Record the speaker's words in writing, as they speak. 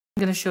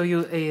I'm going to show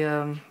you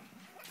a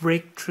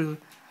breakthrough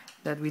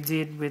that we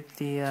did with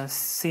the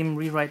SIM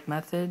rewrite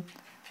method.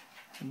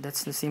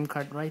 That's the SIM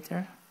card right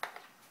there.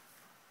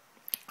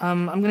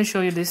 I'm going to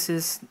show you this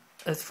is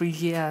a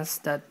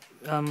 3GS that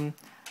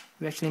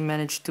we actually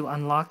managed to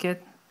unlock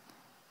it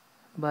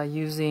by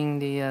using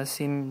the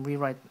SIM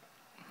rewrite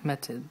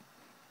method.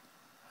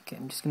 Okay,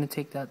 I'm just going to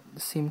take that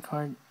SIM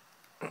card.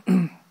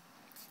 So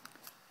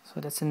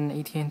that's an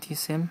AT&T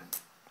SIM.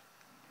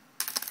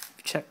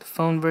 Check the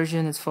phone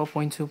version, it's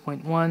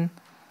 4.2.1.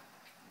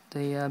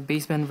 The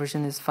baseband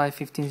version is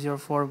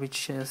 5.15.04,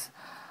 which is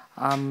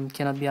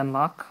cannot be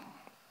unlocked.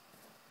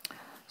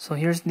 So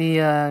here's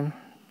the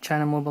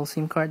China Mobile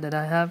SIM card that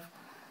I have.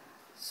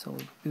 So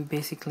we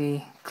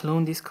basically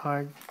clone this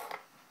card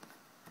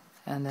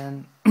and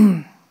then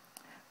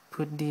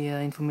put the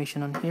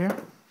information on here.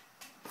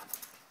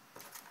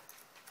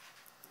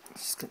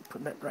 Just gonna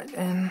put that right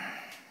in.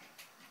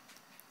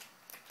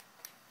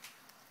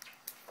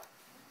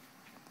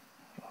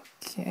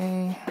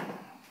 Okay,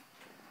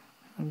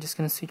 I'm just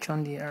gonna switch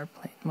on the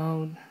airplane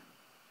mode.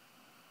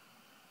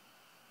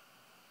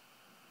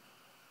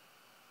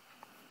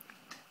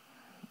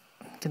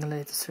 I'm gonna let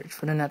it search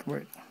for the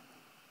network.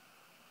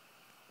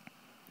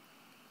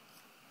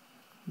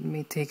 It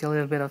may take a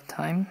little bit of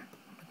time,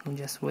 but we'll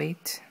just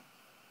wait.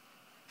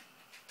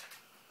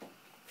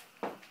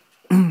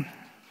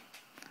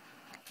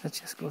 Let's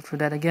just go through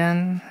that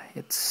again.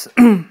 It's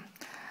the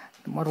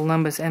model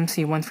number is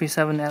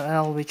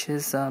MC137LL, which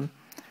is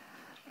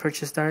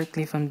purchased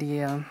directly from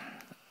the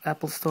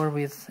Apple Store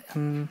with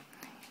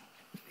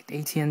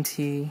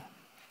AT&T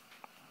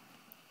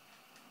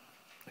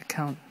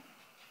account.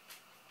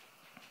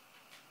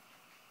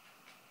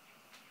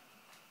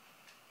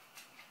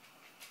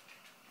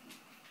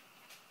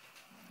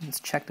 Let's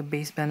check the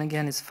baseband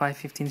again. It's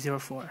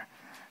 5.15.04,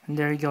 and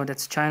there you go.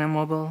 That's China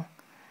Mobile,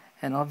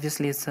 and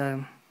obviously it's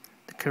the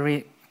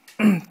Korea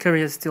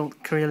is still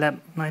Korea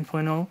Lab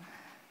 9.0,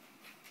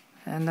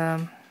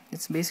 and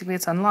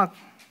it's unlocked.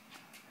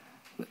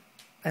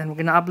 And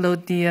we're gonna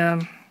upload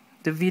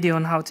the video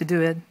on how to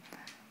do it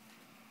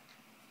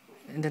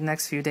in the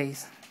next few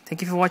days.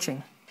 Thank you for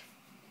watching.